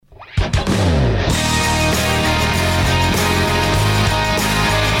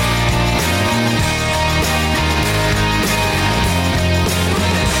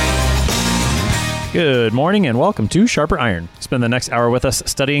Good morning and welcome to Sharper Iron. Spend the next hour with us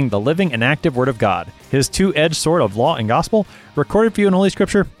studying the living and active Word of God, His two-edged sword of law and gospel, recorded for you in Holy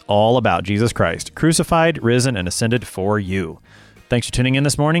Scripture, all about Jesus Christ, crucified, risen, and ascended for you. Thanks for tuning in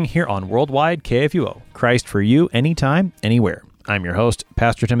this morning here on Worldwide KFUO, Christ for you, anytime, anywhere. I'm your host,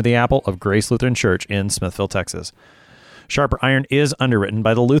 Pastor Timothy Apple of Grace Lutheran Church in Smithville, Texas. Sharper Iron is underwritten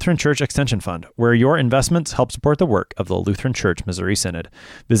by the Lutheran Church Extension Fund, where your investments help support the work of the Lutheran Church Missouri Synod.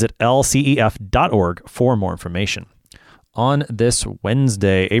 Visit lcef.org for more information. On this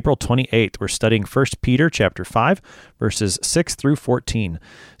Wednesday, April 28th, we're studying 1 Peter chapter 5, verses 6 through 14.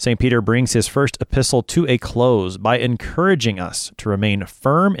 St. Peter brings his first epistle to a close by encouraging us to remain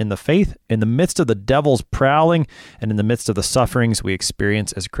firm in the faith in the midst of the devil's prowling and in the midst of the sufferings we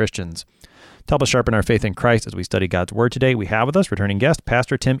experience as Christians. To help us sharpen our faith in Christ as we study God's Word today, we have with us returning guest,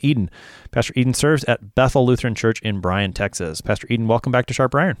 Pastor Tim Eden. Pastor Eden serves at Bethel Lutheran Church in Bryan, Texas. Pastor Eden, welcome back to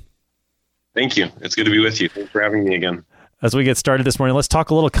Sharper Iron. Thank you. It's good to be with you. Thanks for having me again. As we get started this morning, let's talk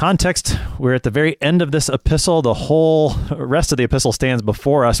a little context. We're at the very end of this epistle. The whole rest of the epistle stands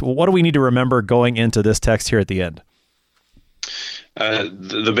before us. What do we need to remember going into this text here at the end?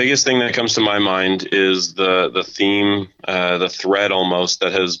 The biggest thing that comes to my mind is the theme, the thread almost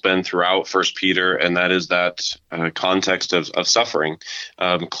that has been throughout First Peter, and that is that context of suffering.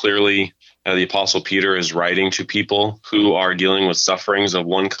 Clearly, the Apostle Peter is writing to people who are dealing with sufferings of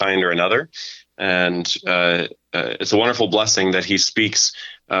one kind or another, and it's a wonderful blessing that he speaks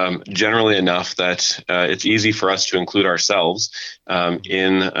generally enough that it's easy for us to include ourselves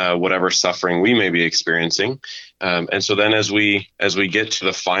in whatever suffering we may be experiencing. And so then as we get to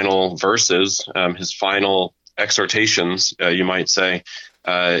the final verses, his final exhortations, you might say,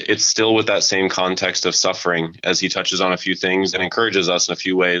 it's still with that same context of suffering as he touches on a few things and encourages us in a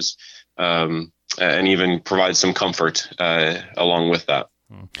few ways, and even provides some comfort along with that.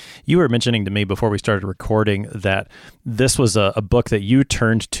 You were mentioning to me before we started recording that this was a book that you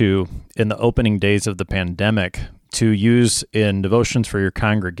turned to in the opening days of the pandemic to use in devotions for your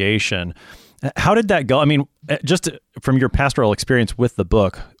congregation. How did that go? I mean, just from your pastoral experience with the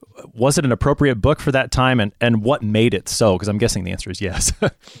book, was it an appropriate book for that time, and what made it so? Because I'm guessing the answer is yes.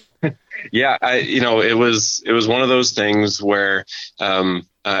 Yeah, it was one of those things where,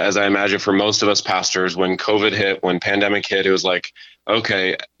 as I imagine for most of us pastors, when COVID hit, when pandemic hit, it was like,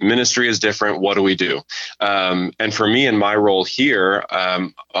 okay, ministry is different. What do we do? And for me in my role here,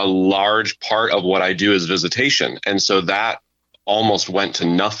 a large part of what I do is visitation. And so that almost went to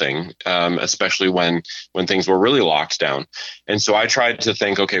nothing, especially when things were really locked down. And so I tried to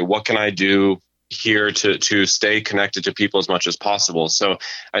think, okay, what can I do here to stay connected to people as much as possible? So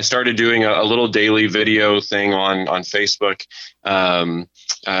I started doing a little daily video thing on Facebook, and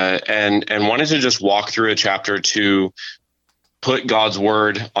wanted to just walk through a chapter to put God's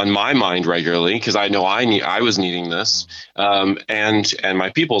word on my mind regularly, because I know I was needing this, and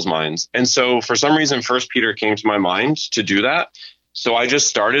my people's minds. And so for some reason, First Peter came to my mind to do that. So I just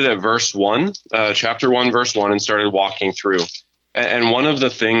started at verse 1, chapter 1, verse 1, and started walking through. And one of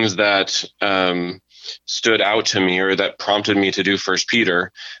the things that stood out to me, or that prompted me to do First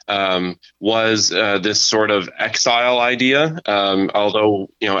Peter, was this sort of exile idea. Although,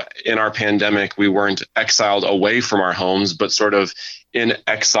 in our pandemic, we weren't exiled away from our homes, but sort of in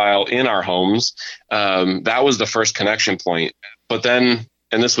exile in our homes. That was the first connection point. But then,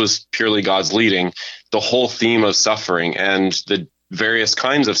 and this was purely God's leading, the whole theme of suffering and the various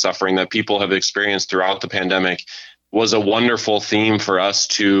kinds of suffering that people have experienced throughout the pandemic was a wonderful theme for us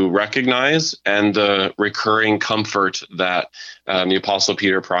to recognize, and the recurring comfort that the Apostle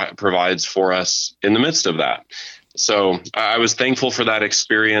Peter provides for us in the midst of that. So I was thankful for that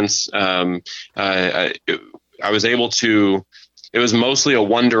experience. I was able to, it was mostly a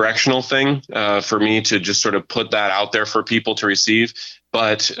one-directional thing for me to just sort of put that out there for people to receive.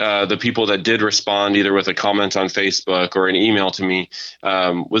 But the people that did respond, either with a comment on Facebook or an email to me,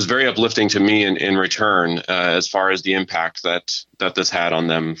 was very uplifting to me in return, as far as the impact that this had on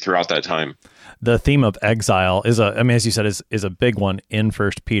them throughout that time. The theme of exile is as you said, is a big one in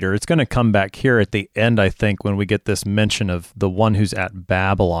First Peter. It's going to come back here at the end, I think, when we get this mention of the one who's at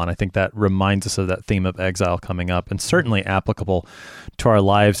Babylon. I think that reminds us of that theme of exile coming up, and certainly applicable to our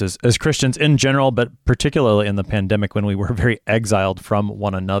lives as Christians in general, but particularly in the pandemic when we were very exiled from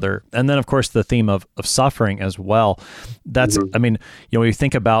one another. And then, of course, the theme of suffering as well. That's, when you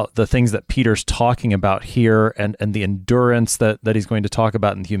think about the things that Peter's talking about here, and the endurance that he's going to talk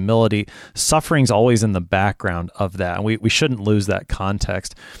about, and the humility, suffering's always in the background of that. And we shouldn't lose that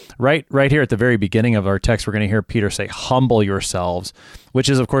context. Right here at the very beginning of our text, we're going to hear Peter say, humble yourselves, which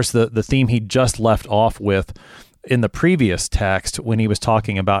is, of course, the theme he just left off with in the previous text when he was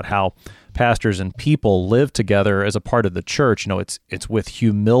talking about how pastors and people live together as a part of the church. It's with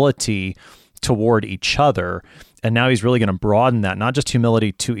humility toward each other. And now he's really going to broaden that, not just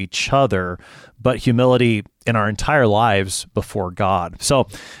humility to each other, but humility in our entire lives before God. So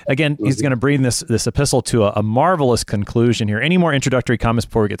again, he's going to bring this epistle to a marvelous conclusion here. Any more introductory comments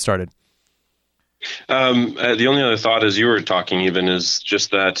before we get started? The only other thought as you were talking even is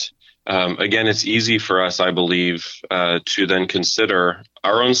just that, again, it's easy for us, I believe, to then consider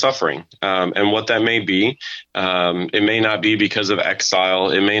our own suffering and what that may be. It may not be because of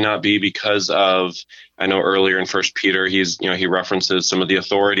exile. It may not be because of, I know earlier in 1 Peter, he references some of the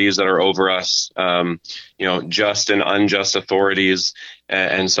authorities that are over us, just and unjust authorities.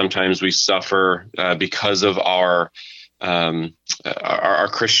 And sometimes we suffer because of our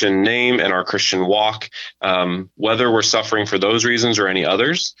Christian name and our Christian walk, whether we're suffering for those reasons or any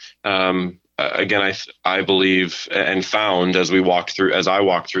others. Again, I believe and found as I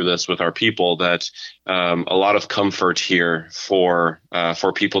walked through this with our people that a lot of comfort here for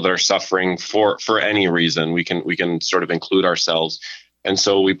people that are suffering for any reason. We can sort of include ourselves, and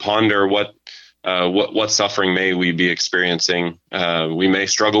so we ponder what suffering may we be experiencing. We may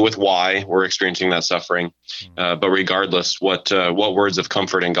struggle with why we're experiencing that suffering, but regardless, what words of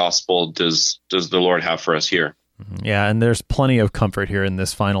comfort and gospel does the Lord have for us here? Yeah, and there's plenty of comfort here in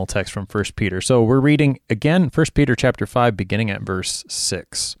this final text from 1 Peter. So we're reading again 1 Peter chapter 5, beginning at verse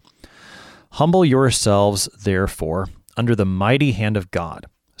 6. Humble yourselves, therefore, under the mighty hand of God,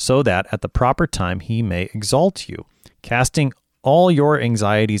 so that at the proper time he may exalt you, casting all your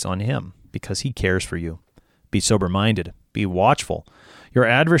anxieties on him, because he cares for you. Be sober-minded, be watchful. Your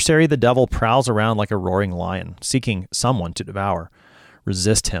adversary, the devil, prowls around like a roaring lion, seeking someone to devour.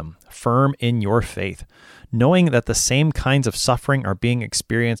 Resist him, firm in your faith, knowing that the same kinds of suffering are being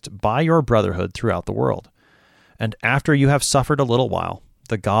experienced by your brotherhood throughout the world. And after you have suffered a little while,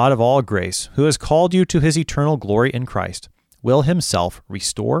 the God of all grace, who has called you to his eternal glory in Christ, will himself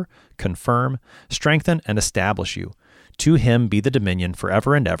restore, confirm, strengthen, and establish you. To him be the dominion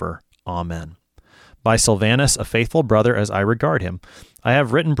forever and ever. Amen. By Silvanus, a faithful brother as I regard him, I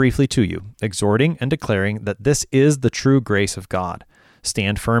have written briefly to you, exhorting and declaring that this is the true grace of God.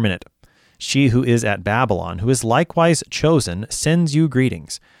 Stand firm in it. She who is at Babylon, who is likewise chosen, sends you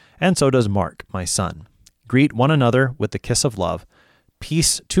greetings, and so does Mark, my son. Greet one another with the kiss of love.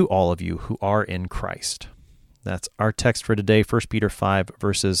 Peace to all of you who are in Christ. That's our text for today, 1 Peter 5,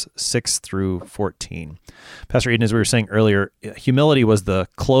 verses 6 through 14. Pastor Eden, as we were saying earlier, humility was the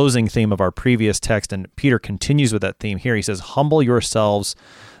closing theme of our previous text, and Peter continues with that theme here. He says, humble yourselves,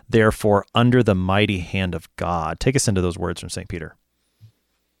 therefore, under the mighty hand of God. Take us into those words from St. Peter.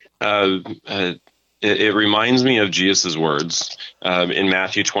 It reminds me of Jesus' words in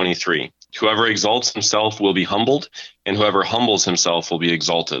Matthew 23. Whoever exalts himself will be humbled, and whoever humbles himself will be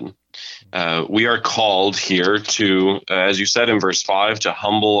exalted. We are called here to, as you said in verse 5, to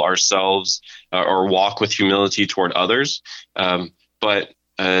humble ourselves or walk with humility toward others. But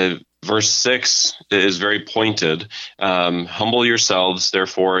verse 6 is very pointed. Humble yourselves,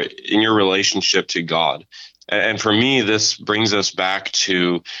 therefore, in your relationship to God. And for me, this brings us back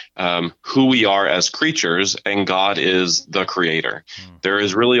to who we are as creatures, and God is the creator. There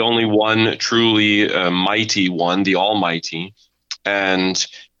is really only one truly mighty one, the Almighty. And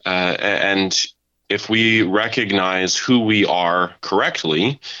if we recognize who we are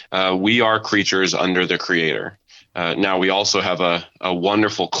correctly, we are creatures under the creator. Now, we also have a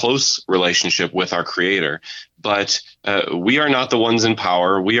wonderful, close relationship with our Creator, but we are not the ones in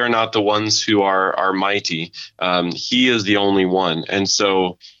power. We are not the ones who are mighty. He is the only one. And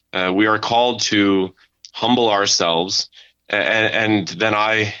so we are called to humble ourselves. And then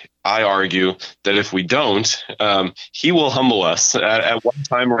I argue that if we don't, he will humble us at one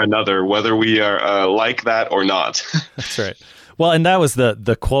time or another, whether we are like that or not. That's right. Well, and that was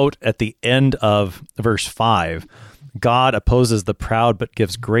the quote at the end of verse 5. God opposes the proud, but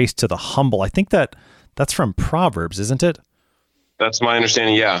gives grace to the humble. I think that's from Proverbs, isn't it? That's my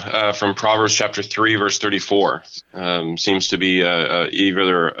understanding, yeah. From Proverbs chapter 3, verse 34. Seems to be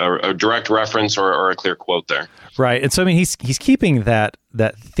either a direct reference or a clear quote there. Right. And so, I mean, he's keeping that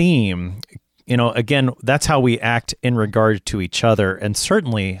theme. Again, that's how we act in regard to each other, and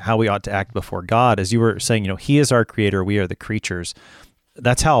certainly how we ought to act before God. As you were saying, he is our creator, we are the creatures.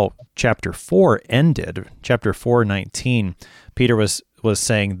 That's how chapter 4 ended. Chapter 4:19, Peter was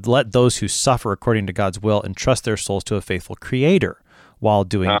saying, let those who suffer according to God's will entrust their souls to a faithful creator while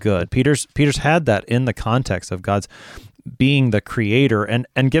doing good. Peter's had that in the context of God's being the creator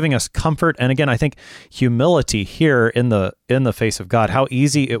and giving us comfort. And again, I think humility here in the face of God, how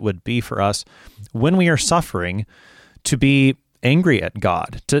easy it would be for us when we are suffering to be angry at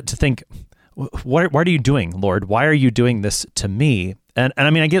God, to think, what are you doing, Lord? Why are you doing this to me? And I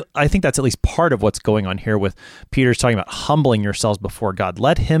mean, I think that's at least part of what's going on here with Peter's talking about humbling yourselves before God.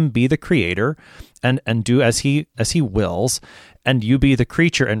 Let him be the creator and do as he wills, and you be the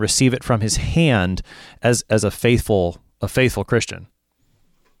creature and receive it from his hand as a faithful Christian.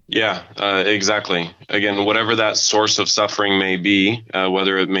 Yeah, exactly. Again, whatever that source of suffering may be,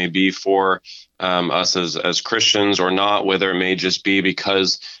 whether it may be for us as Christians or not, whether it may just be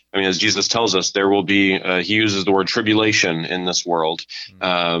because, I mean, as Jesus tells us, there will be, he uses the word tribulation in this world.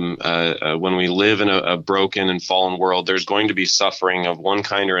 When we live in a broken and fallen world, there's going to be suffering of one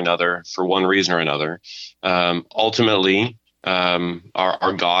kind or another for one reason or another. Ultimately,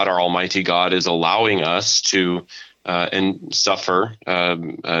 our God, our Almighty God, is allowing us to and suffer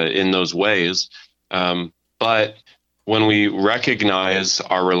in those ways. But when we recognize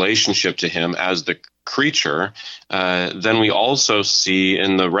our relationship to him as the creature, then we also see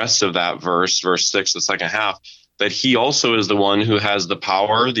in the rest of that verse 6, the second half, that he also is the one who has the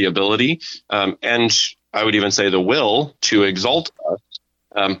power, the ability, and I would even say the will to exalt us,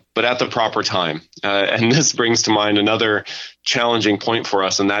 but at the proper time. And this brings to mind another challenging point for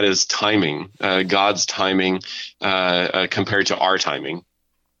us, and that is timing, God's timing compared to our timing.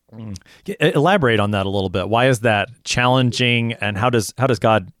 Elaborate on that a little bit. Why is that challenging, and how does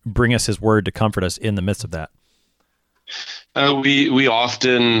God bring us his word to comfort us in the midst of that? We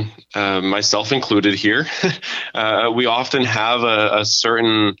often, myself included here, we often have a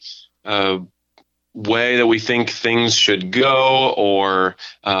certain way that we think things should go, or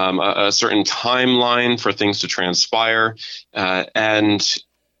a certain timeline for things to transpire,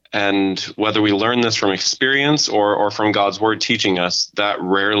 and whether we learn this from experience or from God's word teaching us, that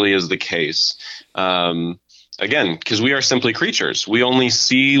rarely is the case. Again, because we are simply creatures. We only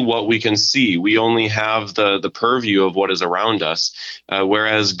see what we can see. We only have the purview of what is around us.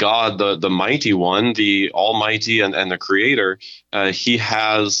 Whereas God, the mighty one, the almighty and the creator, he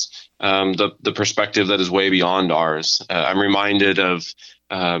has the perspective that is way beyond ours. I'm reminded of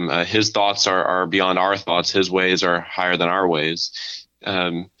his thoughts are beyond our thoughts. His ways are higher than our ways.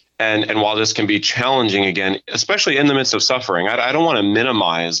 And while this can be challenging, again, especially in the midst of suffering, I don't want to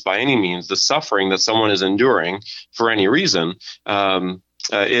minimize by any means the suffering that someone is enduring for any reason.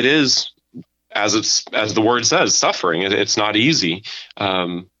 It is, as the word says, suffering. It's not easy.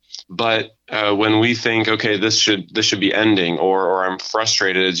 But when we think, okay, this should be ending, or I'm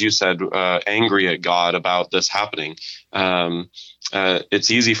frustrated, as you said, angry at God about this happening, it's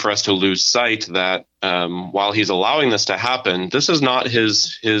easy for us to lose sight that while he's allowing this to happen, this is not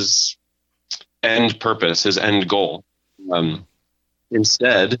his end purpose, his end goal.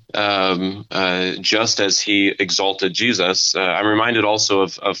 Instead, just as he exalted Jesus, I'm reminded also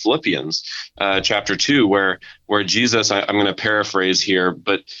of Philippians chapter 2, where Jesus, I'm going to paraphrase here,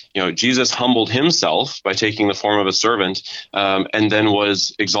 but Jesus humbled himself by taking the form of a servant, and then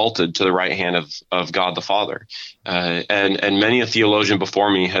was exalted to the right hand of God the Father. And many a theologian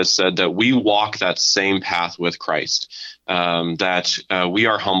before me has said that we walk that same path with Christ. That we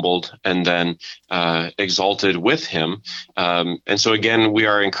are humbled and then exalted with him. And so again, we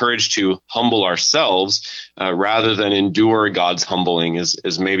are encouraged to humble ourselves rather than endure God's humbling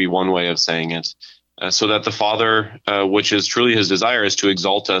is maybe one way of saying it. So that the Father, which is truly his desire, is to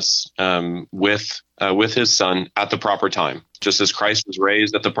exalt us with his Son at the proper time. Just as Christ was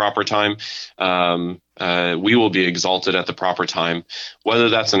raised at the proper time, we will be exalted at the proper time, whether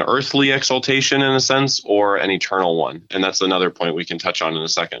that's an earthly exaltation in a sense or an eternal one. And that's another point we can touch on in a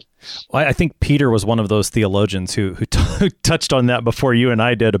second. Well, I think Peter was one of those theologians who touched on that before you and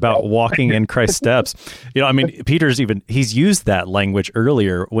I did about walking in Christ's steps. I mean, he's used that language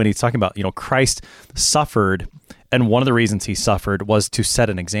earlier when he's talking about, Christ suffered. And one of the reasons he suffered was to set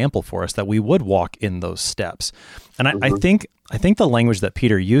an example for us that we would walk in those steps. And I think the language that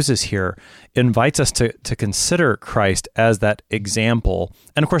Peter uses here invites us to consider Christ as that example.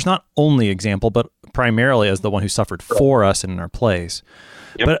 And of course, not only example, but primarily as the one who suffered for us and in our place.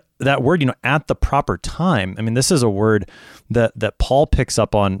 Yep. But that word, at the proper time, I mean, this is a word that Paul picks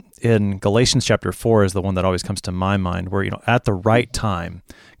up on in Galatians chapter 4 is the one that always comes to my mind, where, at the right time,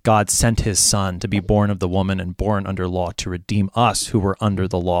 God sent his Son to be born of the woman and born under law to redeem us who were under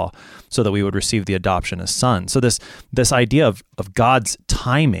the law so that we would receive the adoption as sons. So this idea of God's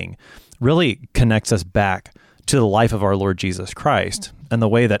timing really connects us back to the life of our Lord Jesus Christ and the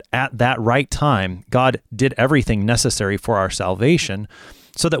way that at that right time, God did everything necessary for our salvation,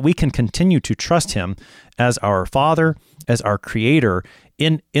 so that we can continue to trust him as our Father, as our Creator,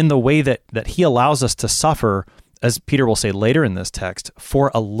 in the way that he allows us to suffer, as Peter will say later in this text,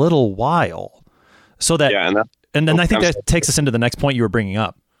 for a little while. So that, and then I think that takes us into the next point you were bringing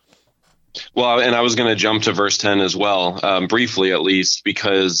up. Well, and I was going to jump to verse 10 as well, briefly at least,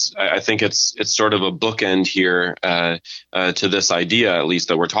 because I think it's sort of a bookend here to this idea, at least,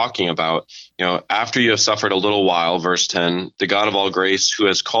 that we're talking about. After you have suffered a little while, verse 10, the God of all grace, who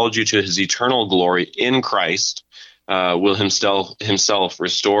has called you to his eternal glory in Christ, will himself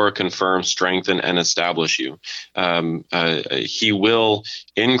restore, confirm, strengthen, and establish you. He will,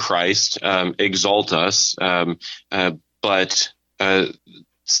 in Christ, exalt us, but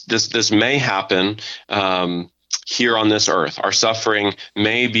this may happen here on this earth. Our suffering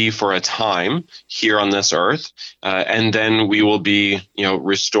may be for a time here on this earth, and then we will be,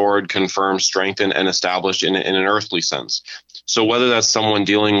 restored, confirmed, strengthened, and established in an earthly sense. So whether that's someone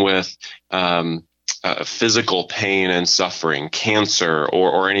dealing with physical pain and suffering, cancer,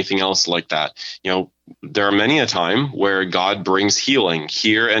 or anything else like that, there are many a time where God brings healing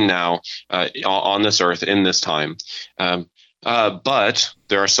here and now on this earth in this time. But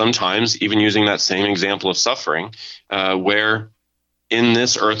there are some times, even using that same example of suffering, where in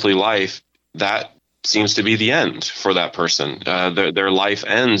this earthly life, that seems to be the end for that person. Their life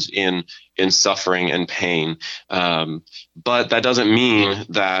ends in suffering and pain. But that doesn't mean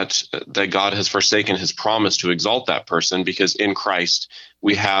that God has forsaken his promise to exalt that person, because in Christ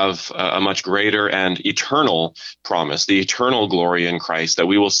we have a much greater and eternal promise, the eternal glory in Christ that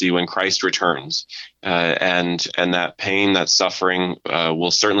we will see when Christ returns. And that pain, that suffering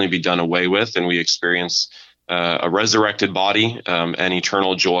will certainly be done away with, and we experience a resurrected body and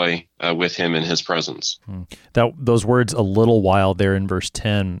eternal joy with him in his presence. Those words, a little while, there in verse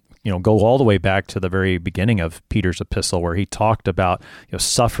 10, go all the way back to the very beginning of Peter's epistle, where he talked about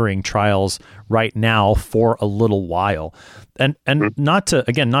suffering trials right now for a little while, and not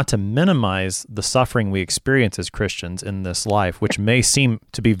to minimize the suffering we experience as Christians in this life, which may seem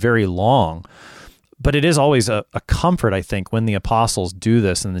to be very long. But it is always a comfort, I think, when the apostles do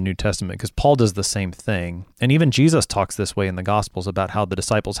this in the New Testament, because Paul does the same thing. And even Jesus talks this way in the Gospels about how the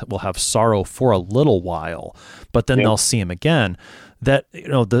disciples will have sorrow for a little while, but then they'll see him again. That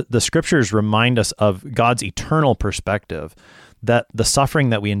the scriptures remind us of God's eternal perspective, that the suffering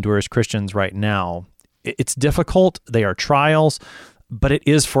that we endure as Christians right now, it's difficult, they are trials, but it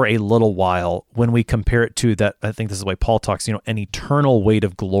is for a little while when we compare it to that. I think this is the way Paul talks, an eternal weight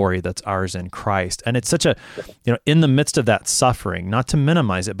of glory that's ours in Christ. And it's such a, in the midst of that suffering, not to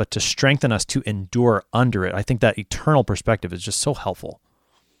minimize it, but to strengthen us to endure under it. I think that eternal perspective is just so helpful.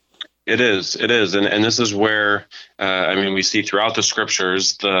 It is. And this is where, we see throughout the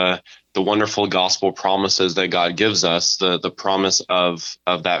scriptures, the wonderful gospel promises that God gives us, the promise of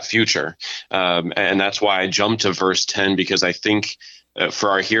that future. And that's why I jumped to verse 10, because I think for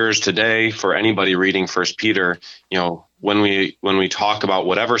our hearers today, for anybody reading First Peter, when we talk about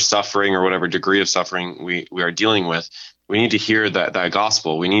whatever suffering or whatever degree of suffering we are dealing with, we need to hear that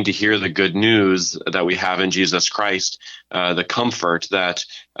gospel. We need to hear the good news that we have in Jesus Christ, the comfort that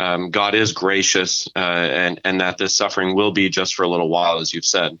God is gracious and that this suffering will be just for a little while, as you've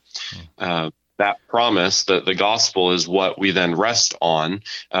said. That promise, the gospel, is what we then rest on,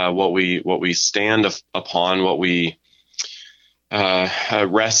 what we stand upon, what we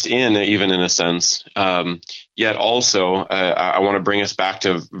rest in, even in a sense. Yet also, I want to bring us back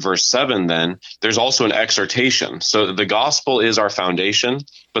to verse 7 then. There's also an exhortation. So the gospel is our foundation,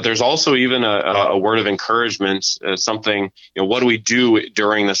 but there's also even a word of encouragement, something, what do we do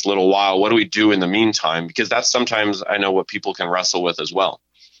during this little while? What do we do in the meantime? Because that's sometimes, I know, what people can wrestle with as well.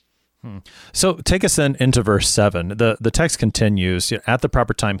 So take us then into verse 7. The text continues, at the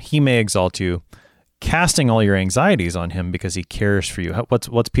proper time, he may exalt you, casting all your anxieties on him because he cares for you.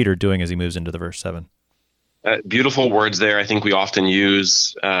 What's Peter doing as he moves into the verse 7? Beautiful words there. I think we often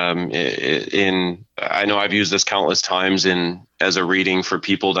use I know I've used this countless times as a reading for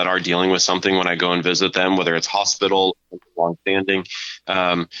people that are dealing with something when I go and visit them, whether it's hospital, longstanding.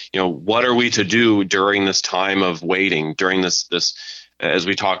 What are we to do during this time of waiting, during this, as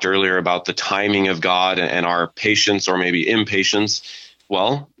we talked earlier about the timing of God and our patience or maybe impatience?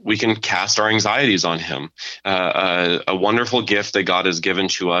 Well, we can cast our anxieties on him. A wonderful gift that God has given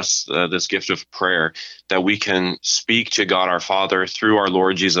to us, this gift of prayer, that we can speak to God our Father through our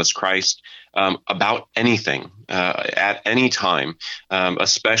Lord Jesus Christ about anything at any time,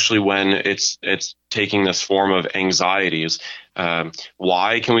 especially when it's taking this form of anxieties.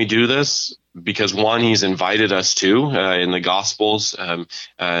 Why can we do this? Because one, he's invited us to in the Gospels,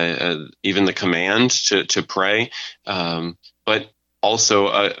 even the command to pray. But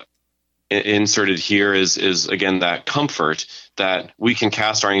also inserted here is again that comfort that we can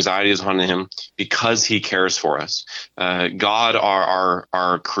cast our anxieties on him because he cares for us. God,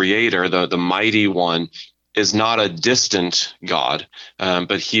 our creator, the mighty one, is not a distant God,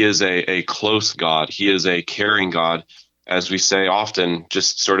 but he is a close God. He is a caring God, as we say often,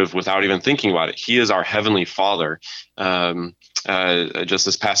 just sort of without even thinking about it. He is our heavenly Father. Just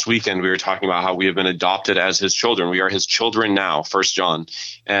this past weekend, we were talking about how we have been adopted as his children. We are his children now, 1 John.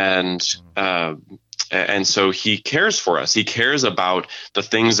 And so he cares for us. He cares about the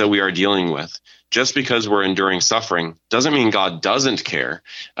things that we are dealing with. Just because we're enduring suffering doesn't mean God doesn't care.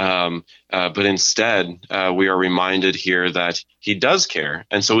 But instead, we are reminded here that he does care.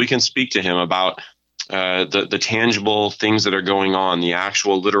 And so we can speak to him about the tangible things that are going on, the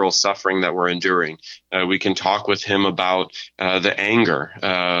actual literal suffering that we're enduring. We can talk with him about the anger.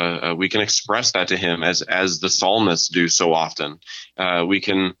 We can express that to him as the psalmists do so often. We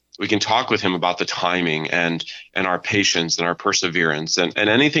can talk with him about the timing and our patience and our perseverance and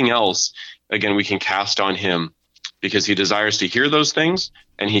anything else. Again, we can cast on him because he desires to hear those things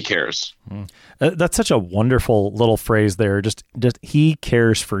and he cares. That's such a wonderful little phrase there. Just he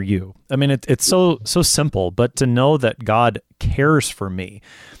cares for you. I mean, it's so simple, but to know that God cares for me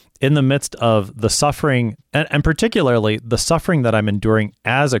in the midst of the suffering, and particularly the suffering that I'm enduring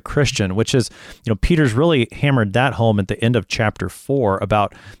as a Christian, which is, Peter's really hammered that home at the end of chapter 4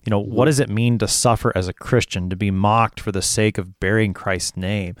 about, what does it mean to suffer as a Christian, to be mocked for the sake of bearing Christ's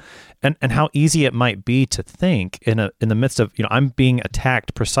name, and how easy it might be to think in the midst of, I'm being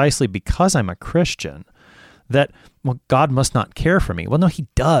attacked precisely because I'm a Christian, that, well, God must not care for me. Well, no, he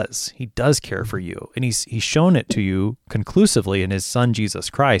does. He does care for you. And he's shown it to you conclusively in his son, Jesus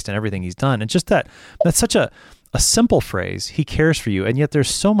Christ, and everything he's done. And just that's such a simple phrase. He cares for you. And yet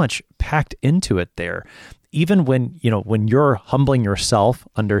there's so much packed into it there. Even when you're humbling yourself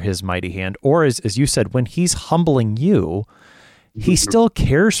under his mighty hand, or as you said, when he's humbling you, he still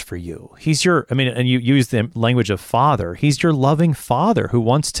cares for you. He's and you use the language of father. He's your loving father who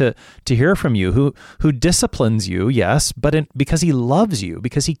wants to hear from you, who disciplines you, yes, but because he loves you,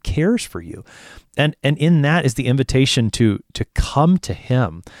 because he cares for you. And in that is the invitation to come to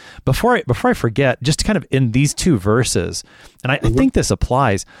him. Before I forget, just kind of in these two verses, and I think this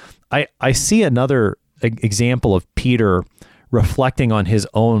applies, I see another example of Peter reflecting on his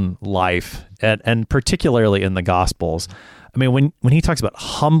own life, and particularly in the Gospels. I mean, when he talks about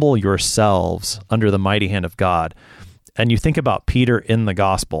humble yourselves under the mighty hand of God, and you think about Peter in the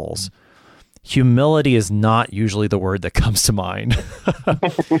Gospels, humility is not usually the word that comes to mind.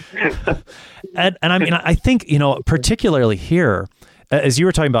 and I mean, I think, particularly here, as you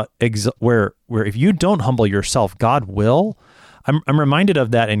were talking about where if you don't humble yourself, God will. I'm reminded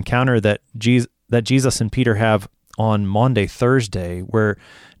of that encounter that Jesus and Peter have on Maundy Thursday, where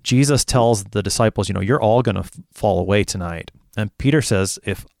Jesus tells the disciples, you're all going to fall away tonight. And Peter says,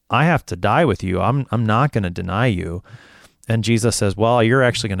 if I have to die with you, I'm not going to deny you. And Jesus says, well, you're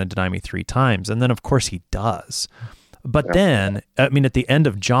actually going to deny me 3 times. And then, of course, he does. But then, at the end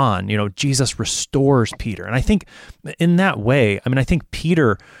of John, Jesus restores Peter. And I think in that way, I think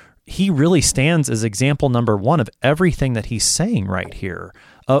Peter, he really stands as example number 1 of everything that he's saying right here,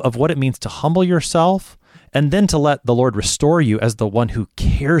 of what it means to humble yourself, and then to let the Lord restore you as the one who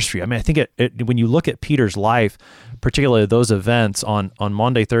cares for you. I think when you look at Peter's life, particularly those events on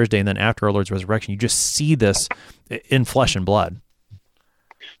Maundy, Thursday, and then after our Lord's resurrection, you just see this in flesh and blood.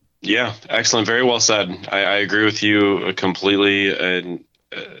 Yeah, excellent. Very well said. I agree with you completely, and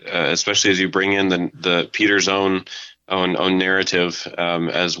especially as you bring in the Peter's own narrative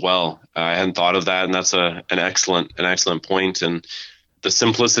as well. I hadn't thought of that, and that's an excellent point. And the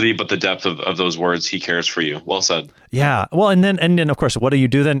simplicity, but the depth of those words, he cares for you. Well said. Yeah. Well, and then of course, what do you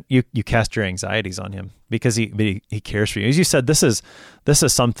do then? You cast your anxieties on him because he cares for you. As you said, this is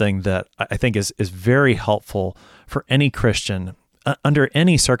something that I think is very helpful for any Christian under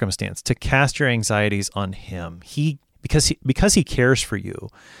any circumstance, to cast your anxieties on him. Because he cares for you,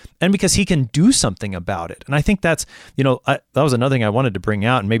 and because he can do something about it. And I think that's, that was another thing I wanted to bring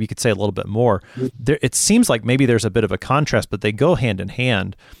out, and maybe you could say a little bit more. It seems like maybe there's a bit of a contrast, but they go hand in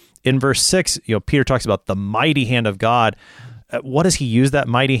hand. In verse 6, Peter talks about the mighty hand of God. What does he use that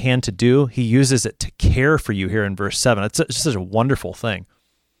mighty hand to do? He uses it to care for you here in verse 7. It's just such a wonderful thing.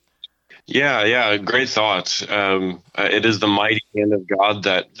 Yeah, great thought. It is the mighty hand of God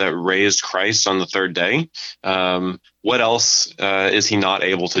that raised Christ on the 3rd day. What else is he not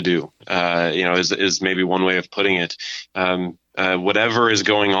able to do? Is maybe one way of putting it. Whatever is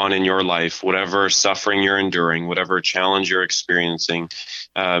going on in your life, whatever suffering you're enduring, whatever challenge you're experiencing,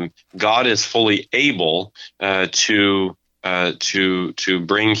 God is fully able to to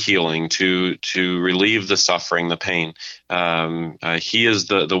bring healing, to relieve the suffering, the pain. He is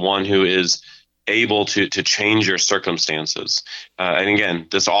the one who is able to change your circumstances. And again,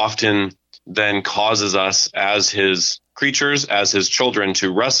 this often then causes us as his creatures, as his children,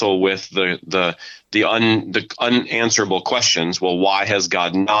 to wrestle with the unanswerable questions. Well, why has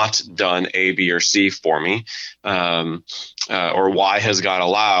God not done A, B, or C for me? Or why has God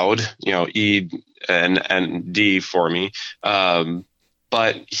allowed, E and D for me?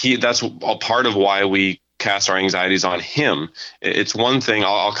 But that's a part of why we cast our anxieties on him. It's one thing,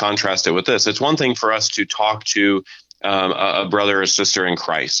 I'll contrast it with this. It's one thing for us to talk to a brother or sister in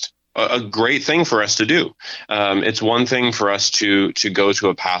Christ. A great thing for us to do. It's one thing for us to go to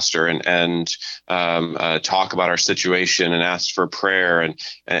a pastor and talk about our situation and ask for prayer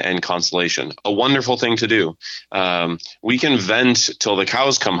and consolation. A wonderful thing to do. We can vent till the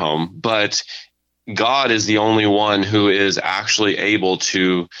cows come home, but God is the only one who is actually able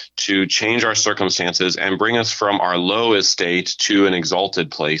to change our circumstances and bring us from our low estate to an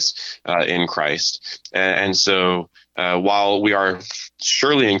exalted place in Christ. And so while we are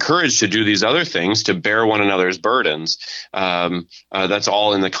surely encouraged to do these other things, to bear one another's burdens, that's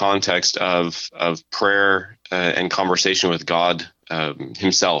all in the context of prayer and conversation with God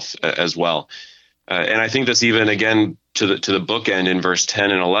himself as well. And I think that's even, again, to the bookend in verse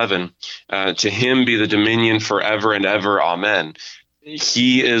 10 and 11, to him be the dominion forever and ever. Amen.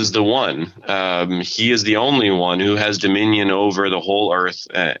 He is the one. He is the only one who has dominion over the whole earth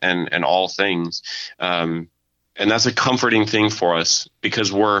and all things. And that's a comforting thing for us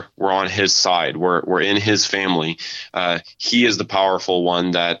because we're on his side. We're in his family. He is the powerful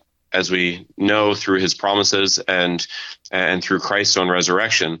one that, as we know through his promises and through Christ's own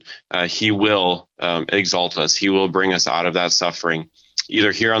resurrection, he will exalt us. He will bring us out of that suffering,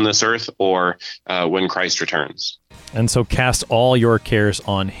 either here on this earth or when Christ returns. And so cast all your cares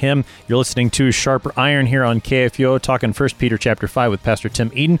on him. You're listening to Sharper Iron here on KFUO, talking 1 Peter chapter 5 with Pastor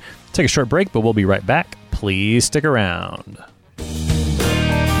Tim Eden. Take a short break, but we'll be right back. Please stick around.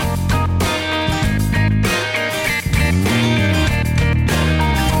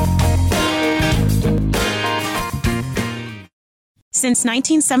 Since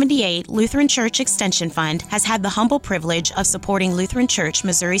 1978, Lutheran Church Extension Fund has had the humble privilege of supporting Lutheran Church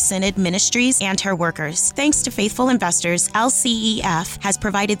Missouri Synod ministries and her workers. Thanks to faithful investors, LCEF has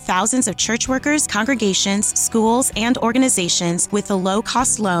provided thousands of church workers, congregations, schools, and organizations with the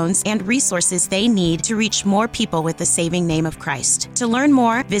low-cost loans and resources they need to reach more people with the saving name of Christ. To learn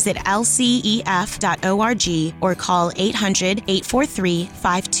more, visit lcef.org or call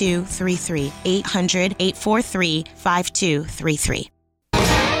 800-843-5233, 800-843-5233.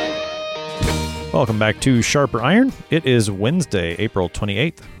 Welcome back to Sharper Iron. It is Wednesday, April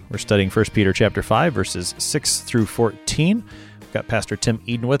 28th. We're studying 1 Peter chapter 5, verses 6 through 14. We've got Pastor Tim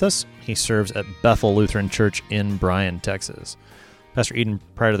Eden with us. He serves at Bethel Lutheran Church in Bryan, Texas. Pastor Eden,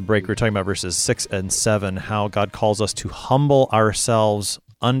 prior to the break, we were talking about verses 6 and 7, how God calls us to humble ourselves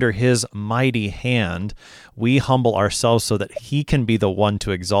under his mighty hand. We humble ourselves so that he can be the one to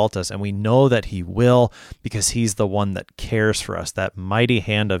exalt us, and we know that he will because he's the one that cares for us. That mighty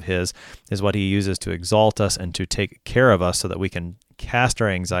hand of his is what he uses to exalt us and to take care of us so that we can cast our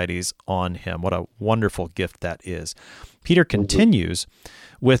anxieties on him. What a wonderful gift that is. Peter continues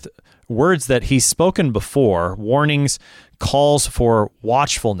with words that he's spoken before, warnings, calls for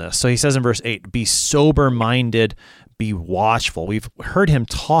watchfulness. So he says in verse 8, be sober-minded, be watchful. We've heard him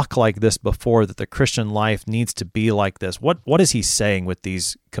talk like this before, that the Christian life needs to be like this. What is he saying with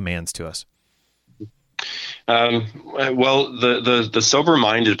these commands to us? Well, the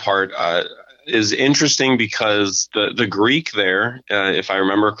sober-minded part is interesting because the Greek there, if I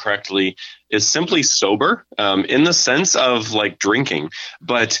remember correctly, is simply sober in the sense of like drinking,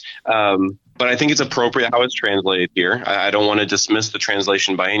 but I think it's appropriate how it's translated here. I don't want to dismiss the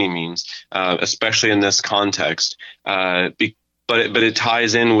translation by any means, especially in this context. But it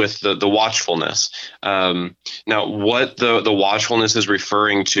ties in with the watchfulness. Now, what the watchfulness is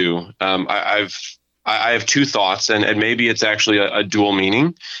referring to, I have two thoughts, and maybe it's actually a dual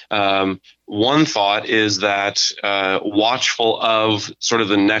meaning. One thought is that watchful of sort of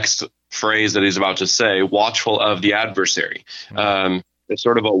the next phrase that he's about to say, watchful of the adversary. It's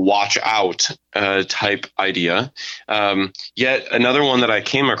sort of a watch out type idea. Yet another one that I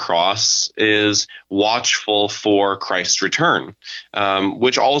came across is watchful for Christ's return,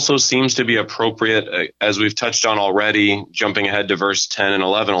 which also seems to be appropriate, as we've touched on already, jumping ahead to verse 10 and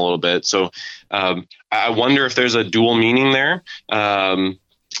 11 a little bit. So I wonder if there's a dual meaning there, and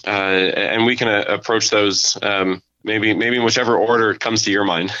we can approach those maybe in whichever order comes to your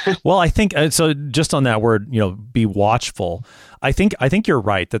mind. Well, I think so. Just on that word, be watchful. I think you're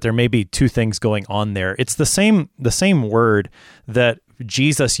right that there may be two things going on there. It's the same word that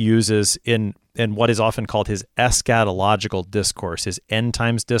Jesus uses in what is often called his eschatological discourse, his end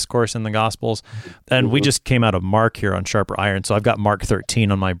times discourse in the Gospels. And we just came out of Mark here on Sharper Iron, so I've got Mark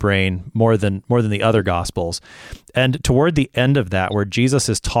 13 on my brain more than the other Gospels. And toward the end of that, where Jesus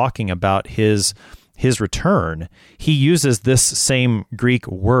is talking about his return, he uses this same Greek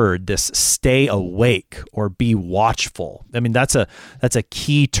word, this stay awake or be watchful. I mean, that's a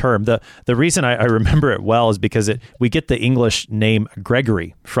key term. The reason I remember it well is because we get the English name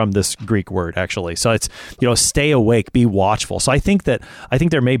Gregory from this Greek word, actually. So it's, stay awake, be watchful. So I think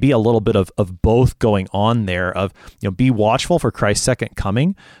there may be a little bit of both going on there of, be watchful for Christ's second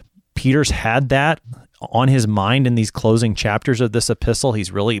coming. Peter's had that on his mind in these closing chapters of this epistle.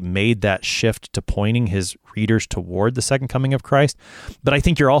 He's really made that shift to pointing his readers toward the second coming of Christ. But I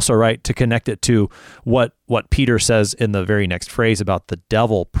think you're also right to connect it to what Peter says in the very next phrase about the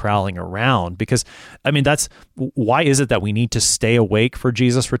devil prowling around. Because, I mean, why is it that we need to stay awake for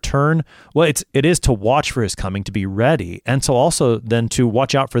Jesus' return? Well, it is to watch for his coming, to be ready, and so also then to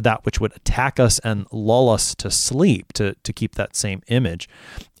watch out for that which would attack us and lull us to sleep, to keep that same image.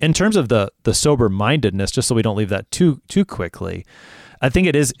 In terms of the sober-mindedness, just so we don't leave that too quickly, I think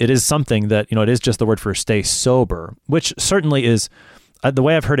it is something that, it is just the word for stay sober, which certainly is, the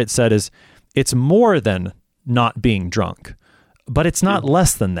way I've heard it said is, it's more than not being drunk, but it's not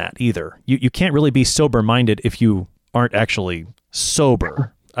less than that either. You can't really be sober-minded if you aren't actually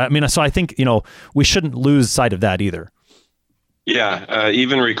sober. I mean, so I think, we shouldn't lose sight of that either. Yeah,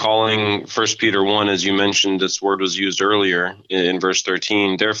 even recalling 1 Peter 1, as you mentioned, this word was used earlier in verse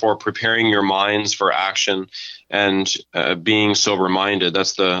 13. Therefore, preparing your minds for action and being sober-minded.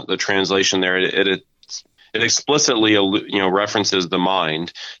 That's the translation there. It explicitly references the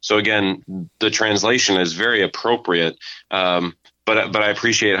mind. So again, the translation is very appropriate. But I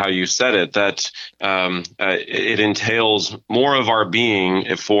appreciate how you said it, that it entails more of our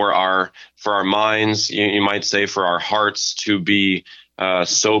being for our minds, you might say, for our hearts to be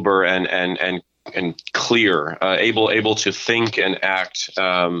sober and clear, able to think and act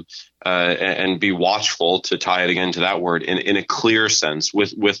and be watchful, to tie it again to that word, in a clear sense,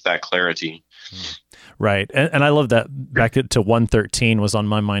 with that clarity. Right. And I love that. Back to 113 was on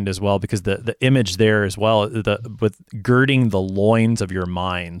my mind as well, because the image there as well, with girding the loins of your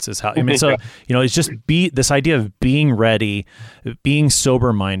minds is how, I mean, so, it's just this idea of being ready, being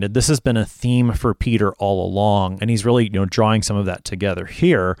sober-minded. This has been a theme for Peter all along, and he's really, drawing some of that together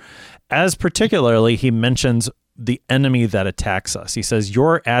here, as particularly he mentions the enemy that attacks us. He says,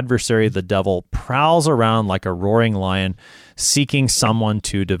 your adversary, the devil, prowls around like a roaring lion, seeking someone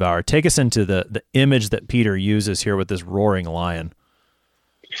to devour. Take us into the image that Peter uses here with this roaring lion.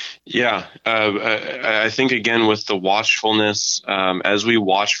 Yeah, I think, again, with the watchfulness, as we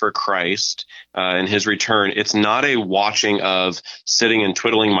watch for Christ and his return, it's not a watching of sitting and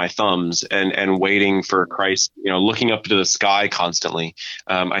twiddling my thumbs and waiting for Christ, looking up to the sky constantly.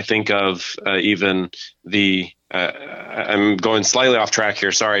 I think of even I'm going slightly off track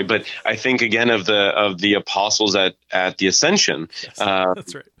here, sorry, but I think again of the apostles at the Ascension. Yes,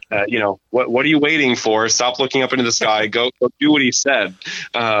 that's right. What are you waiting for? Stop looking up into the sky. Go do what he said,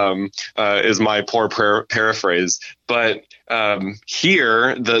 is my poor paraphrase. But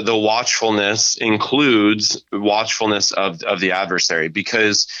here, the watchfulness includes watchfulness of the adversary,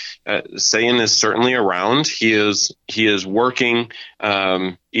 because Satan is certainly around. He is working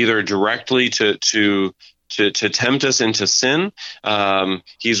either directly to tempt us into sin.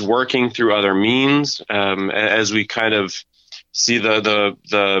 He's working through other means, as we kind of see the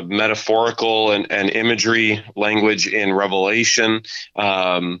metaphorical and imagery language in Revelation,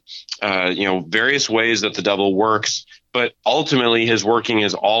 various ways that the devil works, but ultimately his working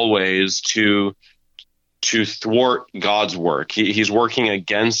is always to thwart God's work. He's working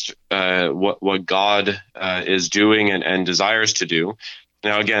against what God is doing and desires to do.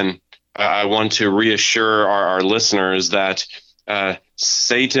 Now, again, I want to reassure our listeners that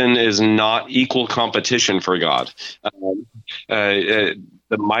Satan is not equal competition for God.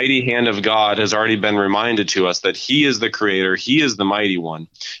 The mighty hand of God has already been reminded to us that he is the creator. He is the mighty one.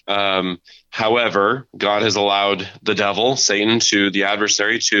 However, God has allowed the devil, Satan, the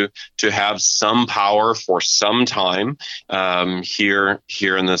adversary, to have some power for some time here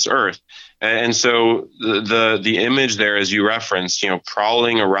in this earth. And so the image there, as you referenced,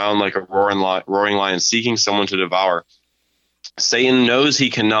 prowling around like a roaring lion, seeking someone to devour. Satan knows he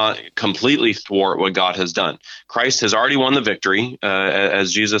cannot completely thwart what God has done. Christ has already won the victory.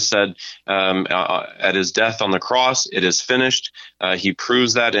 As Jesus said at his death on the cross, it is finished. He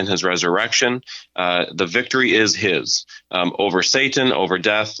proves that in his resurrection. The victory is his over Satan, over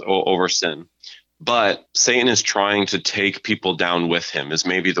death, over sin. But Satan is trying to take people down with him, is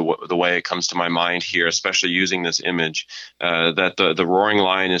maybe the way it comes to my mind here, especially using this image, that the roaring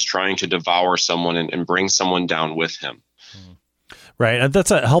lion is trying to devour someone and bring someone down with him. Right. And that's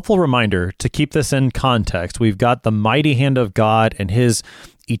a helpful reminder to keep this in context. We've got the mighty hand of God and his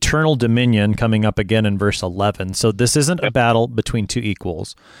eternal dominion coming up again in verse 11. So this isn't a battle between two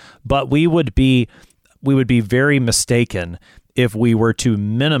equals, but we would be very mistaken if we were to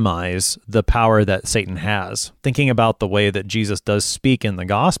minimize the power that Satan has. Thinking about the way that Jesus does speak in the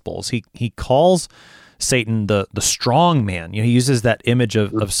Gospels, he calls Satan the strong man. He uses that image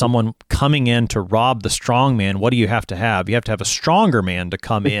of someone coming in to rob the strong man. What do you have to have? You have to have a stronger man to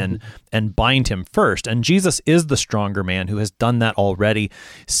come in and bind him first. And Jesus is the stronger man who has done that already.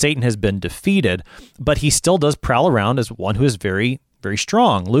 Satan has been defeated, but he still does prowl around as one who is very, very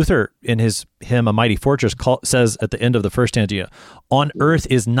strong. Luther, in his hymn, A Mighty Fortress, says at the end of the first stanza, on earth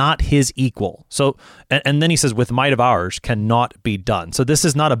is not his equal. So, and then he says, with might of ours cannot be done. So this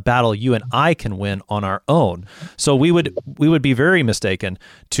is not a battle you and I can win on our own. So we would be very mistaken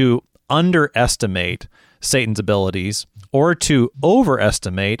to underestimate Satan's abilities or to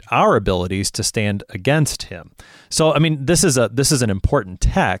overestimate our abilities to stand against him. So, I mean, this is an important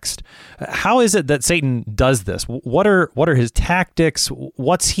text. How is it that Satan does this? What are his tactics?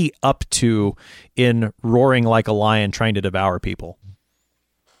 What's he up to in roaring like a lion trying to devour people?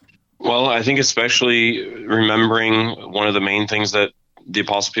 Well, I think especially remembering one of the main things that the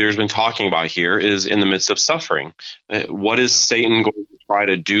Apostle Peter has been talking about here is in the midst of suffering. What is Satan going to try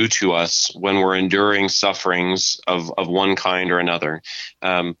to do to us when we're enduring sufferings of one kind or another?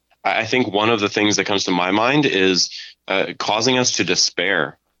 I think one of the things that comes to my mind is causing us to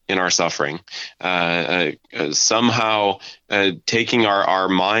despair in our suffering, somehow taking our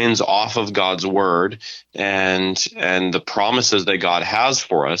minds off of God's word and the promises that God has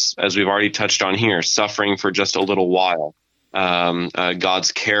for us, as we've already touched on here, suffering for just a little while.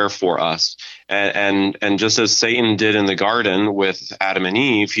 God's care for us, and just as Satan did in the garden with Adam and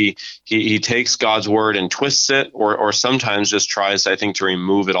Eve, he takes God's word and twists it, or sometimes just tries, I think, to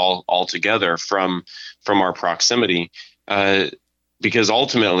remove it altogether from our proximity. Because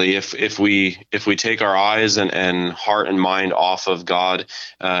ultimately, if we take our eyes and heart and mind off of God,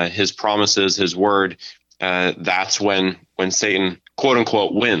 His promises, His word, that's when Satan, quote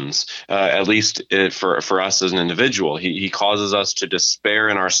unquote, wins, at least for us as an individual. He causes us to despair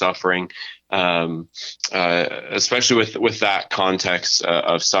in our suffering, especially with that context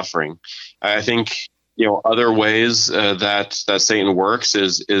of suffering. I think, other ways that Satan works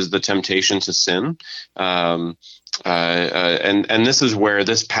is the temptation to sin. And this is where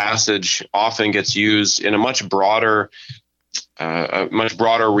this passage often gets used in a much broader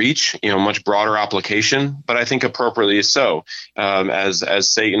reach, much broader application, but I think appropriately so.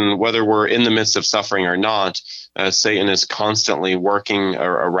 As Satan, whether we're in the midst of suffering or not, Satan is constantly working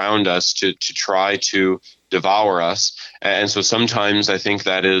around us to try to devour us. And so sometimes I think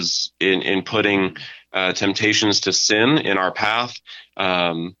that is in putting temptations to sin in our path,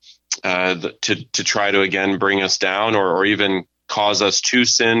 to try to again bring us down or even cause us to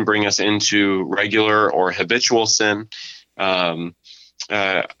sin, bring us into regular or habitual sin. I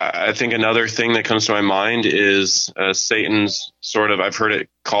think another thing that comes to my mind is Satan's I've heard it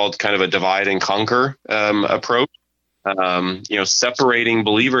called kind of a divide and conquer approach. Separating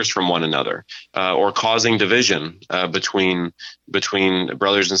believers from one another, or causing division between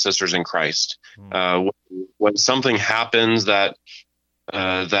brothers and sisters in Christ. When something happens that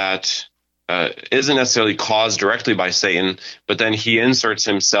isn't necessarily caused directly by Satan, but then he inserts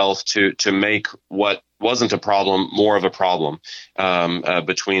himself to make what wasn't a problem more of a problem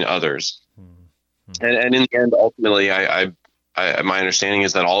between others. And in the end, ultimately, my understanding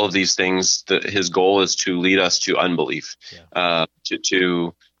is that all of these things, his goal is to lead us to unbelief,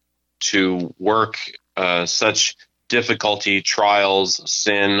 to work such difficulty, trials,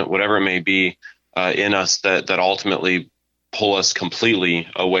 sin, whatever it may be, in us that ultimately pull us completely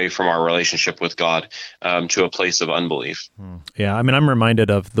away from our relationship with God, to a place of unbelief. Yeah, I mean, I'm reminded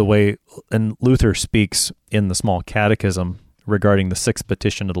of the way, and Luther speaks in the Small Catechism regarding the sixth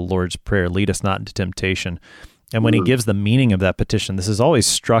petition of the Lord's Prayer, lead us not into temptation. And when he gives the meaning of that petition, this has always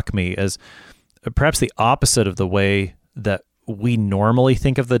struck me as perhaps the opposite of the way that we normally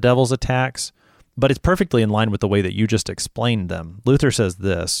think of the devil's attacks, but it's perfectly in line with the way that you just explained them. Luther says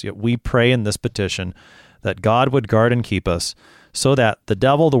this: we pray in this petition that God would guard and keep us, so that the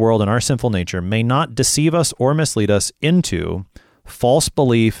devil, the world, and our sinful nature may not deceive us or mislead us into false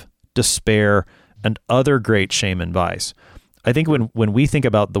belief, despair, and other great shame and vice. I think when we think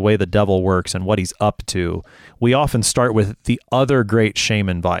about the way the devil works and what he's up to, we often start with the other great shame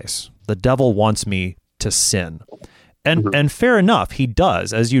and vice. The devil wants me to sin. And fair enough, he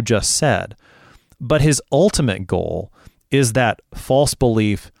does, as you just said. But his ultimate goal is that false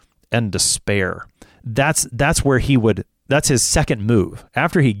belief and despair. That's his second move.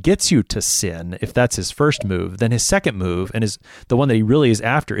 After he gets you to sin, if that's his first move, then his second move, and is the one that he really is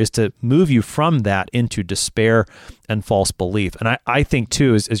after, is to move you from that into despair and false belief. And I think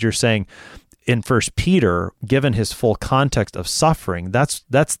too, as you're saying in 1 Peter, given his full context of suffering, that's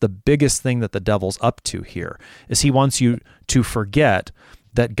the biggest thing that the devil's up to here, is he wants you to forget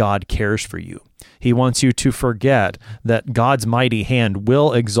that God cares for you. He wants you to forget that God's mighty hand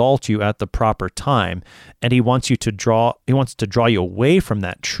will exalt you at the proper time, and he wants to draw you away from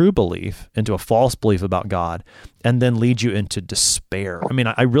that true belief into a false belief about God, and then lead you into despair. I mean,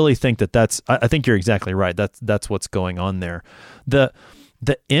 I really think I think you're exactly right. That's what's going on there. The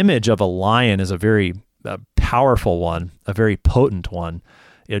image of a lion is a very powerful one, a very potent one.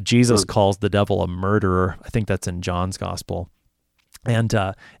 Jesus calls the devil a murderer. I think that's in John's gospel. And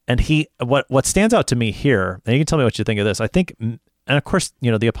what stands out to me here, and you can tell me what you think of this, I think, and of course,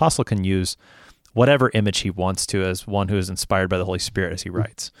 the apostle can use whatever image he wants to as one who is inspired by the Holy Spirit as he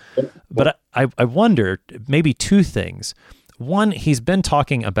writes. But I wonder maybe two things. One, he's been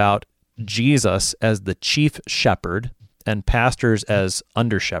talking about Jesus as the chief shepherd and pastors as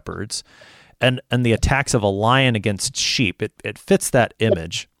under shepherds, and the attacks of a lion against sheep. It fits that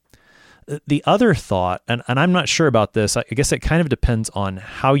image. The other thought, and I'm not sure about this, I guess it kind of depends on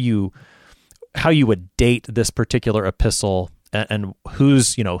how you would date this particular epistle and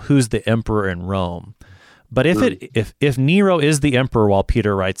who's the emperor in Rome. But if Nero is the emperor while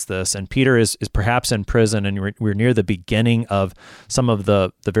Peter writes this, and Peter is perhaps in prison, and we're near the beginning of some of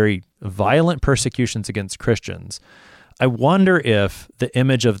the very violent persecutions against Christians, I wonder if the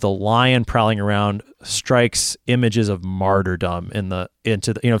image of the lion prowling around strikes images of martyrdom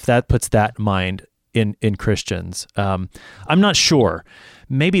if that puts that mind in Christians. I'm not sure.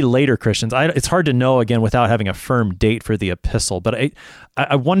 Maybe later Christians. It's hard to know again without having a firm date for the epistle. But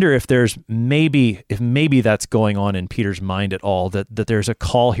I wonder if there's maybe that's going on in Peter's mind at all. That there's a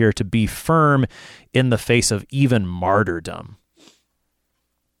call here to be firm in the face of even martyrdom.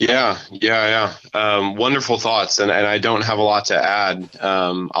 Yeah. Wonderful thoughts, and I don't have a lot to add.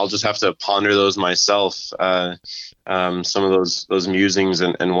 I'll just have to ponder those myself. Some of those musings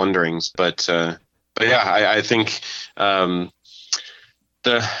and wonderings, but yeah, I think the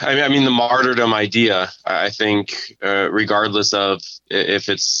martyrdom idea. I think regardless of if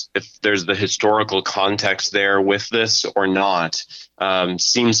there's the historical context there with this or not,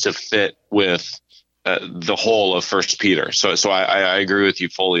 seems to fit with the whole of 1 Peter. So I agree with you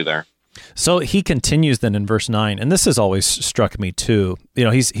fully there. So he continues then in verse 9, and this has always struck me too.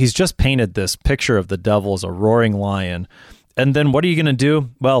 He's just painted this picture of the devil as a roaring lion, and then what are you going to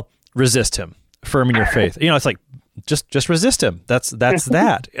do? Well, resist him, firm in your faith. It's like just resist him. That's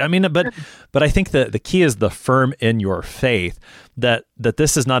that. I mean, but I think that the key is the firm in your faith. That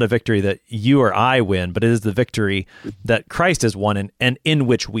this is not a victory that you or I win, but it is the victory that Christ has won and in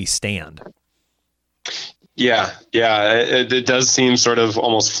which we stand. Yeah. It does seem sort of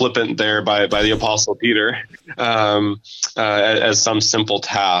almost flippant there by the Apostle Peter as some simple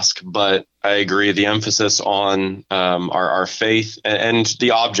task, but I agree. The emphasis on our faith and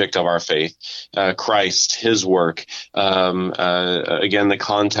the object of our faith, Christ, His work. Again, the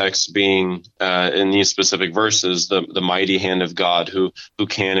context being in these specific verses, the mighty hand of God who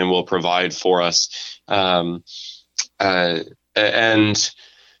can and will provide for us, and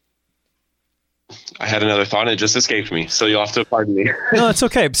I had another thought and it just escaped me, so you'll have to pardon me. No, it's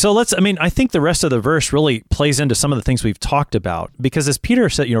okay. So I think the rest of the verse really plays into some of the things we've talked about, because as Peter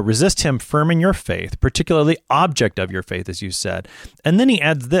said, resist him firm in your faith, particularly object of your faith, as you said. And then he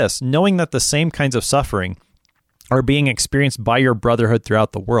adds this, knowing that the same kinds of suffering are being experienced by your brotherhood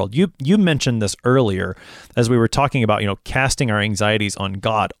throughout the world. You mentioned this earlier as we were talking about, casting our anxieties on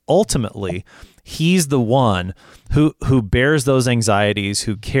God. Ultimately, He's the one who bears those anxieties,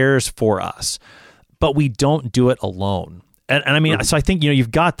 who cares for us, but we don't do it alone. And I mean, so I think,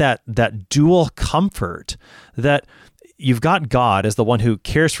 you've got that dual comfort that you've got God as the one who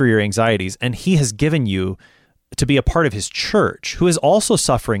cares for your anxieties, and He has given you to be a part of His church, who is also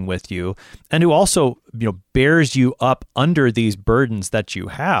suffering with you and who also, bears you up under these burdens that you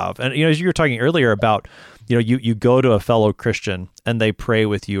have. And, as you were talking earlier about, you go to a fellow Christian and they pray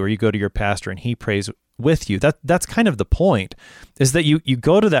with you, or you go to your pastor and he prays with you. That's kind of the point, is that you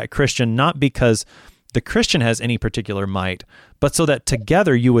go to that Christian not because the Christian has any particular might, but so that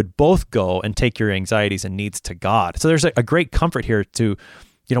together you would both go and take your anxieties and needs to God. So there's a great comfort here to,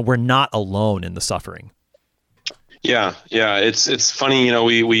 we're not alone in the suffering. Yeah. It's funny,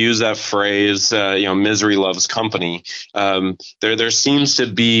 we use that phrase, misery loves company. There seems to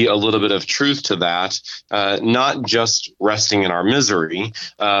be a little bit of truth to that, not just resting in our misery,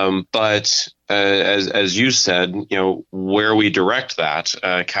 but as you said, where we direct that,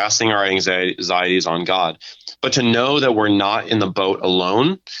 casting our anxieties on God. But to know that we're not in the boat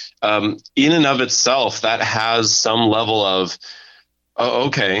alone, in and of itself, that has some level of, oh,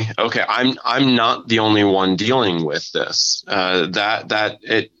 okay. I'm not the only one dealing with this.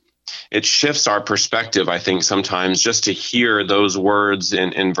 It shifts our perspective, I think, sometimes just to hear those words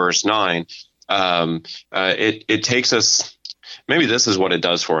in verse 9. It takes us. Maybe this is what it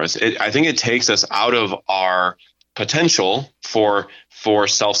does for us. I think it takes us out of our potential for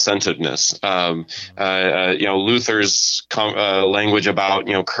self-centeredness. Luther's language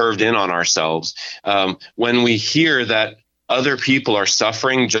about curved in on ourselves. When we hear that other people are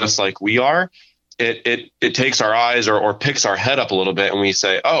suffering just like we are, it takes our eyes or picks our head up a little bit, and we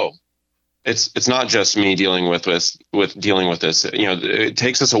say, oh, it's not just me dealing with dealing with this. It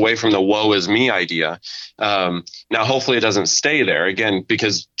takes us away from the woe is me idea. Now, hopefully it doesn't stay there again,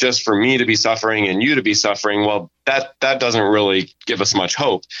 because just for me to be suffering and you to be suffering, well, that doesn't really give us much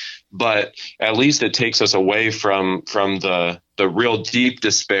hope. But at least it takes us away from the real deep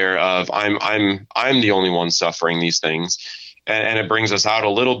despair of I'm the only one suffering these things. And it brings us out a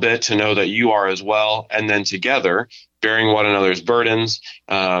little bit to know that you are as well. And then together, bearing one another's burdens,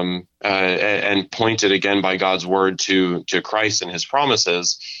 and pointed again by God's word to Christ and his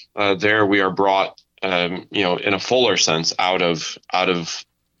promises, there we are brought, in a fuller sense out of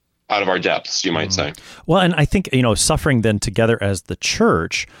our depths, you might say. Well, and I think, suffering then together as the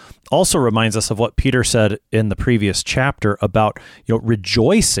church also reminds us of what Peter said in the previous chapter about,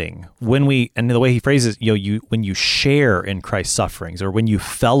 rejoicing and the way he phrases, when you share in Christ's sufferings, or when you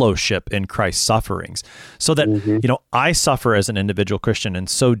fellowship in Christ's sufferings, so that, I suffer as an individual Christian and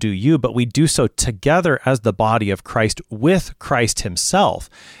so do you, but we do so together as the body of Christ with Christ himself.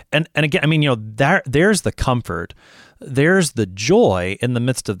 And again, there's the comfort. There's the joy in the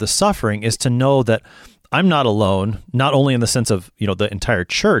midst of the suffering, is to know that I'm not alone, not only in the sense of, the entire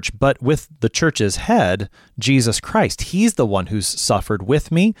church, but with the church's head, Jesus Christ. He's the one who's suffered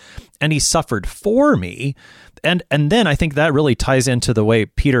with me, and he suffered for me. And then I think that really ties into the way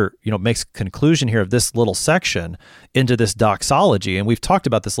Peter, makes conclusion here of this little section into this doxology. And we've talked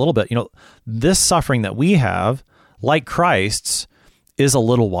about this a little bit. This suffering that we have, like Christ's, is a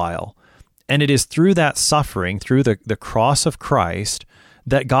little while. And it is through that suffering, through the cross of Christ,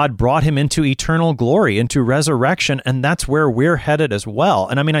 that God brought him into eternal glory, into resurrection, and that's where we're headed as well.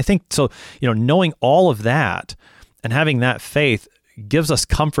 And I think so, knowing all of that and having that faith gives us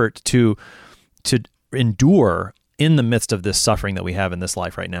comfort to endure in the midst of this suffering that we have in this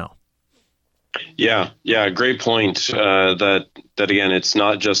life right now. Yeah, great point. That again, it's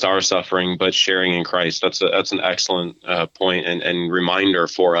not just our suffering, but sharing in Christ. That's an excellent point and reminder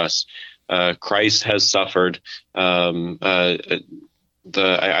for us. Christ has suffered.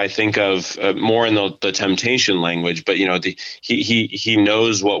 I think of more in the temptation language, but he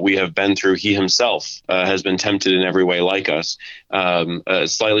knows what we have been through. He himself has been tempted in every way like us. A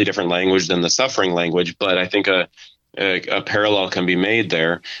slightly different language than the suffering language, but I think a parallel can be made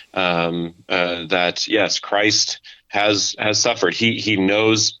there. That yes, Christ has suffered. He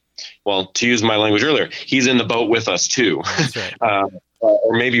knows. Well, to use my language earlier, he's in the boat with us too. That's right.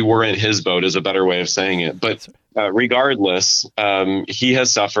 Or maybe we're in his boat is a better way of saying it. But regardless, he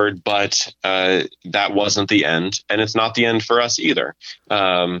has suffered, but that wasn't the end. And it's not the end for us either.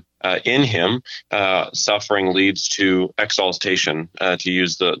 In him, suffering leads to exaltation, to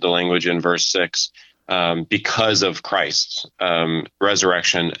use the language in verse 6, because of Christ's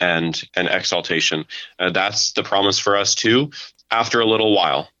resurrection and exaltation. That's the promise for us too. After a little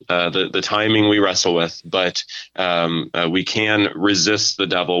while, the timing we wrestle with, but we can resist the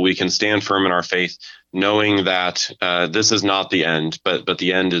devil. We can stand firm in our faith, knowing that this is not the end, but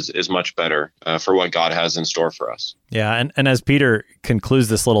the end is much better for what God has in store for us. Yeah, and as Peter concludes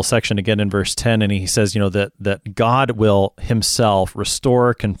this little section again in verse 10, and he says, that God will himself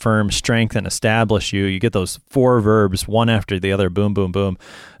restore, confirm, strengthen, establish you. You get those 4 verbs, one after the other, boom, boom, boom.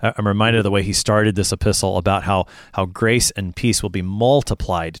 I'm reminded of the way he started this epistle about how grace and peace will be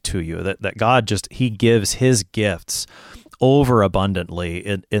multiplied to you, that God he gives his gifts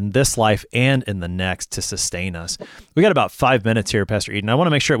overabundantly in this life and in the next to sustain us. We got about 5 minutes here, Pastor Eden. I want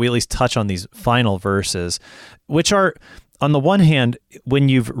to make sure we at least touch on these final verses, which are, on the one hand, when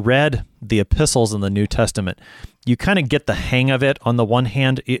you've read the epistles in the New Testament, you kind of get the hang of it. On the one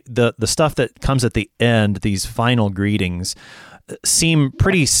hand, the stuff that comes at the end, these final greetings, seem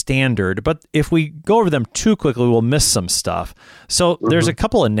pretty standard, but if we go over them too quickly, we'll miss some stuff. So there's a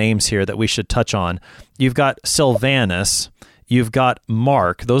couple of names here that we should touch on. You've got Silvanus, you've got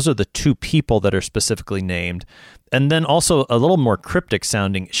Mark. Those are the two people that are specifically named. And then also a little more cryptic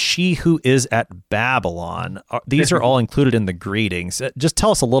sounding, she who is at Babylon. These are all included in the greetings. Just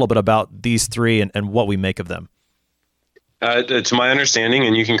tell us a little bit about these three and what we make of them. To my understanding,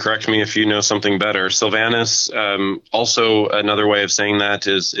 and you can correct me if you know something better, Silvanus, also another way of saying that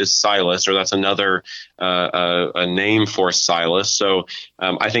is Silas, or that's another a name for Silas. So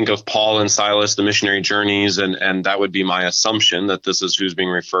I think of Paul and Silas, the missionary journeys, and that would be my assumption that this is who's being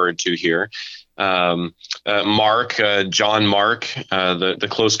referred to here. Mark, John Mark, the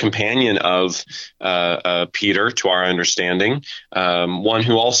close companion of Peter, to our understanding, one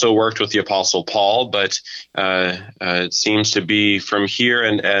who also worked with the Apostle Paul, but it seems to be from here,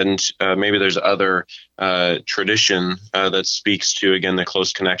 and maybe there's other tradition that speaks to, again, the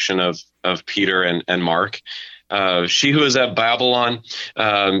close connection of Peter and Mark. She who is at Babylon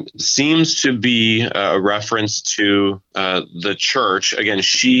seems to be a reference to the church. Again,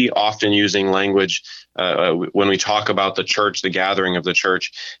 she often using language when we talk about the church, the gathering of the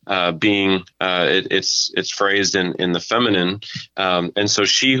church, being it's phrased in the feminine. And so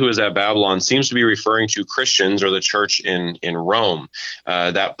she who is at Babylon seems to be referring to Christians or the church in Rome,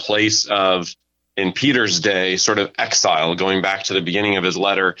 that place of, in Peter's day, sort of exile, going back to the beginning of his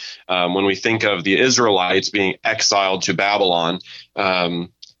letter. When we think of the Israelites being exiled to Babylon,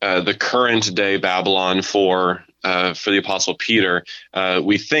 the current day Babylon for the Apostle Peter,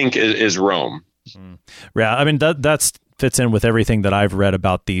 we think is Rome. Yeah, I mean, that fits in with everything that I've read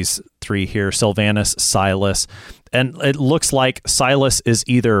about these three here, Silvanus, Silas. And it looks like Silas is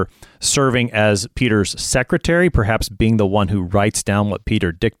either serving as Peter's secretary, perhaps being the one who writes down what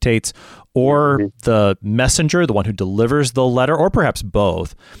Peter dictates, or the messenger, the one who delivers the letter, or perhaps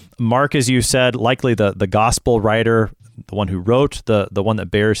both. Mark, as you said, likely the gospel writer, the one who wrote, the one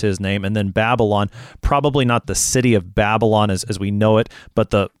that bears his name, and then Babylon, probably not the city of Babylon as we know it, but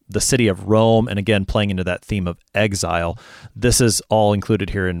the city of Rome, and again, playing into that theme of exile. This is all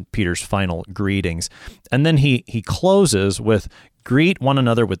included here in Peter's final greetings. And then he closes with, greet one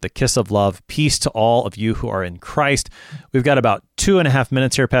another with the kiss of love. Peace to all of you who are in Christ. We've got about 2.5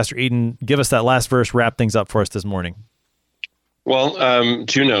 minutes here. Pastor Eden, give us that last verse, wrap things up for us this morning. Well,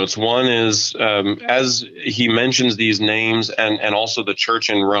 two notes. One is, as he mentions these names and also the church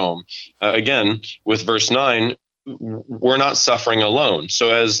in Rome, again, with verse 9, we're not suffering alone.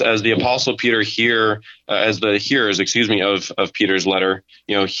 So as the Apostle Peter here, as the hearers, of Peter's letter,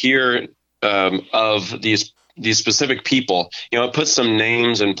 hear of these specific people, it puts some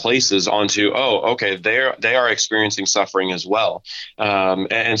names and places onto, they are experiencing suffering as well.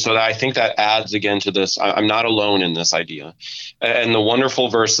 And so I think that adds again to this, I'm not alone in this idea. And the wonderful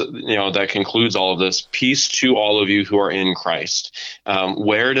verse, that concludes all of this, peace to all of you who are in Christ.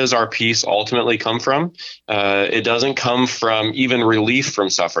 Where does our peace ultimately come from? It doesn't come from even relief from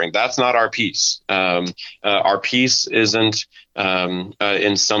suffering. That's not our peace. Our peace isn't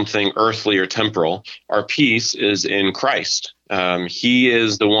in something earthly or temporal. Our peace is in Christ. He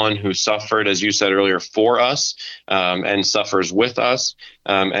is the one who suffered, as you said earlier, for us and suffers with us.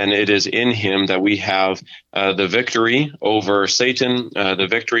 And it is in him that we have the victory over Satan, the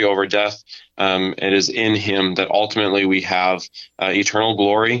victory over death. It is in him that ultimately we have eternal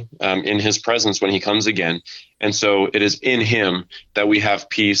glory in his presence when he comes again. And so it is in him that we have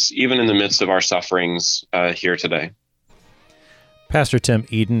peace, even in the midst of our sufferings here today. Pastor Tim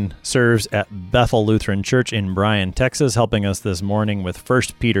Eden serves at Bethel Lutheran Church in Bryan, Texas, helping us this morning with 1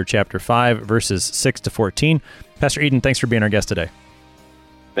 Peter chapter 5, verses 6 to 14. Pastor Eden, thanks for being our guest today.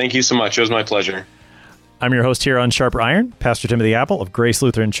 Thank you so much. It was my pleasure. I'm your host here on Sharper Iron, Pastor Timothy Apple of Grace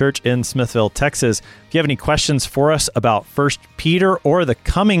Lutheran Church in Smithville, Texas. If you have any questions for us about 1 Peter or the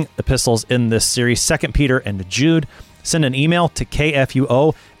coming epistles in this series, 2 Peter and Jude, send an email to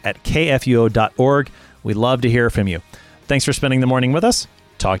kfuo@kfuo.org. We'd love to hear from you. Thanks for spending the morning with us.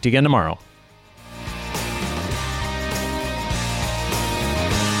 Talk to you again tomorrow.